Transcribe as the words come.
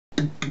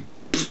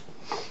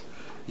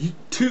You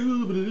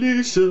too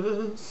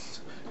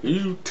delicious.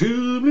 You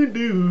too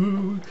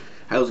do.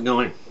 How's it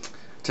going?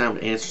 Time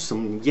to answer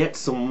yet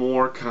some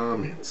more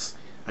comments.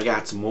 I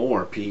got some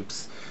more,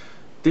 peeps.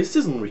 This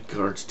is in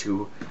regards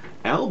to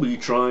Albee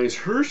tries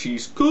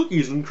Hershey's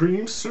cookies and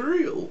cream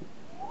cereal.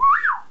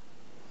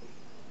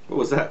 What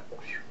was that?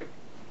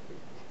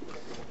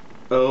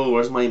 Oh,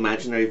 where's my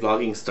imaginary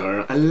vlogging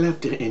star? I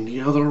left it in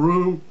the other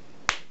room.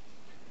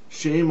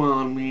 Shame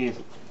on me.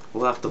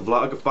 We'll have to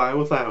vlogify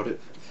without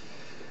it.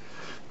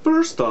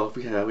 First off,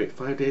 we have it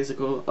 5 days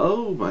ago.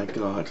 Oh my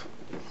god.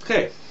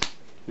 Okay.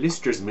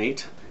 Lister's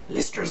mate.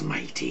 Lister's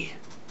matey.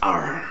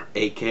 R.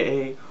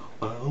 A.K.A.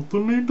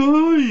 Anthony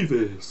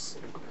Davis.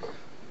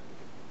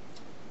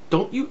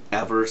 Don't you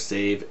ever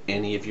save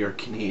any of your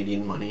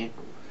Canadian money?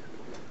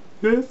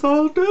 Yes,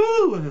 I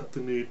do,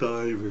 Anthony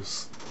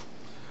Davis.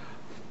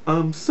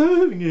 I'm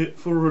saving it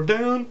for a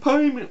down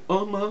payment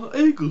on my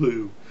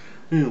igloo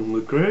in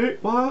the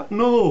Great White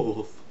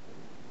North.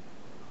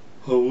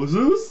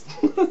 Hoses?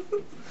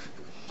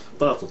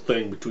 That's a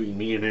thing between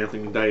me and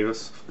Anthony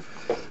Davis.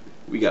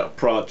 We got a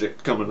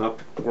project coming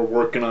up we're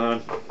working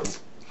on.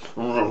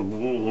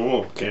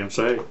 Can't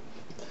say.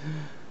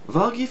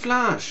 Voggy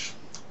Flash.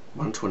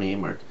 120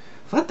 mark.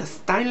 What a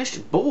stylish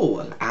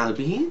bowl,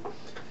 Albee.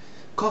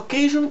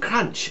 Caucasian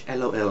Crunch,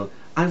 LOL.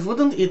 I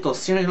wouldn't eat those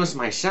cereals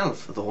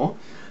myself, though,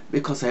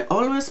 because I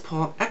always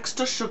pour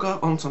extra sugar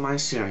onto my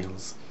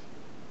cereals.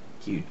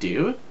 You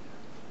do?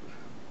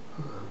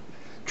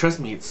 Trust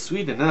me, it's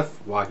sweet enough,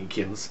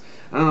 Waggykins.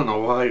 I don't know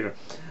why.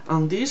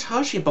 And these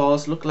Hershey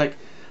balls look like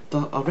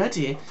they're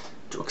ready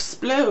to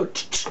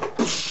explode.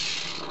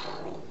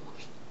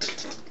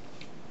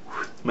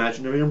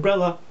 Imaginary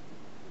umbrella.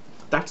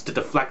 That's to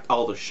deflect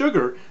all the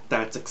sugar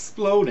that's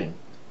exploding.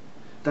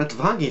 That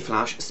Voggy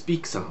Flash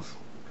speaks of.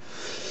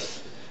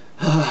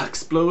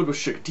 Explode with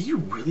sugar. Do you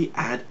really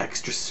add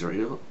extra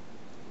cereal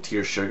to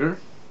your sugar?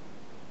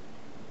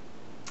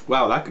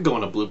 Wow, that could go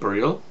on a blooper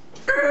reel.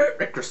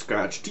 Extra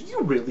scratch. Do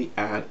you really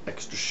add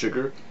extra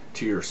sugar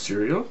to your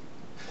cereal?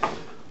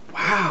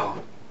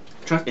 Wow.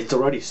 It's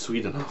already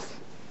sweet enough.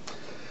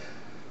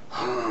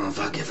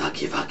 Voggy,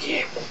 Voggy,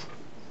 Voggy.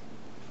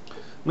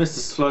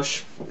 Mrs.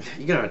 Flush,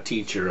 you gotta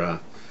teach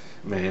your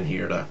man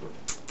here to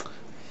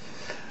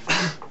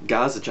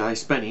gazajai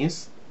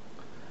spennies.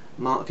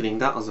 Marketing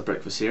that as a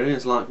breakfast cereal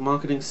is like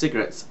marketing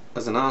cigarettes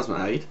as an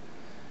asthma aid.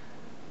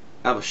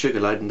 Have a sugar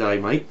laden day,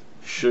 mate.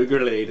 Sugar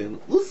laden.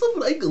 What's up,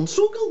 Reagan?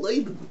 Sugar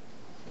laden.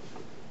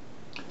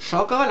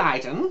 Sugar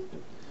laden?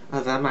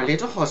 And then my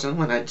little husband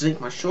when I drink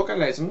my sugar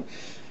laden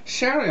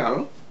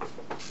cereal.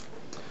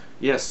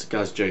 Yes,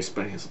 gazajai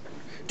spennies.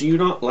 Do you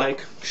not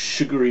like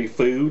sugary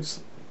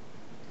foods?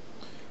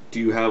 Do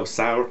you have a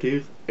sour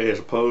tooth as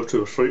opposed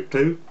to a sweet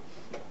tooth?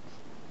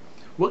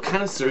 What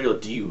kind of cereal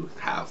do you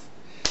have?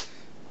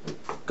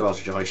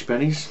 Gazajai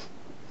spennies.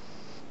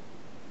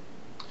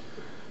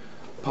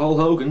 Paul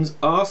Hogan's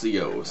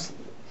Ossios.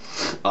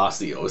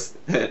 Ossios.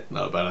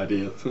 Not a bad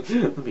idea.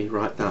 Let me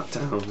write that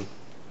down.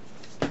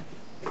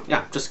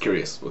 Yeah, just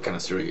curious what kind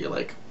of cereal you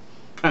like.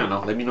 I don't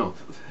know, let me know.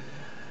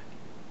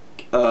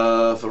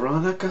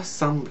 Veronica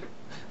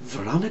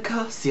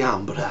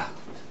Siambra.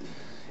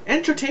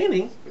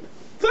 Entertaining.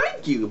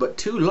 Thank you, but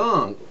too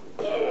long.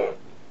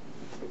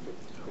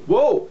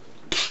 Whoa!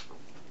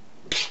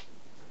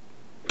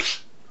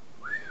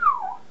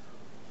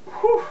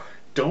 Whew.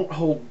 Don't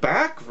hold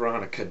back,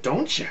 Veronica,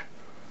 don't you?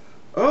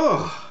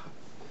 Oh,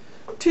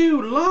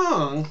 too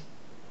long.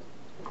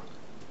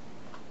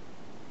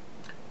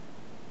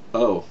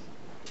 Oh.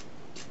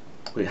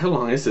 Wait, how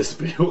long is this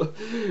video?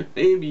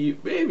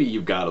 maybe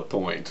you've got a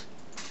point.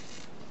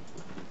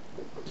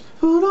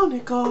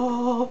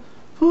 Veronica,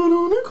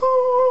 Veronica.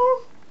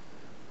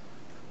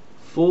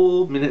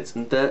 4 minutes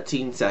and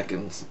 13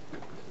 seconds.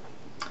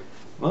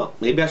 Well,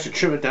 maybe I should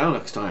trim it down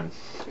next time.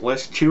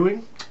 Less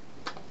chewing,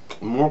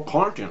 more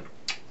content.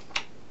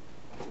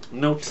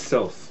 Note to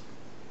self.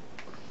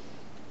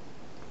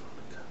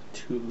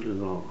 Too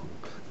long.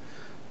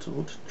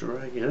 Don't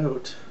drag it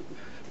out,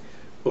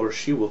 or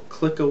she will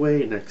click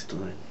away next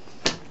time.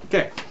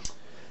 Okay.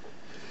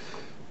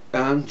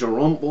 And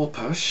Jerome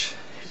Opash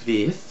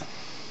with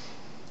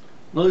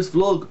nice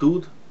vlog,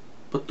 dude,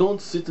 but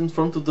don't sit in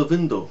front of the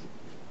window.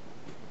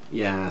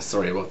 Yeah,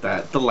 sorry about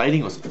that. The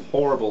lighting was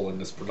horrible in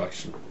this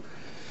production.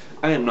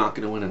 I am not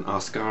going to win an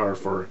Oscar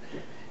for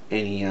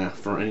any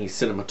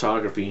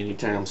cinematography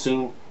anytime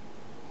soon.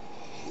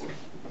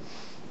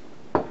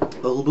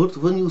 Albert,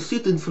 when you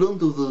sit in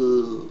front of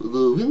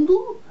the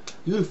window,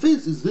 your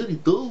face is very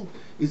dull.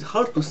 It's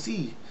hard to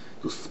see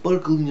the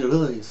sparkle in your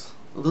eyes.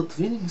 That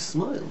winning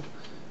smile.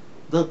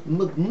 That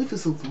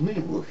magnificent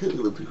mane of hair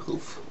that you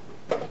have.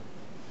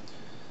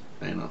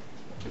 I know.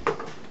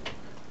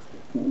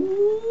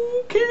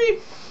 Okay.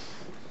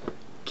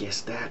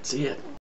 Guess that's it.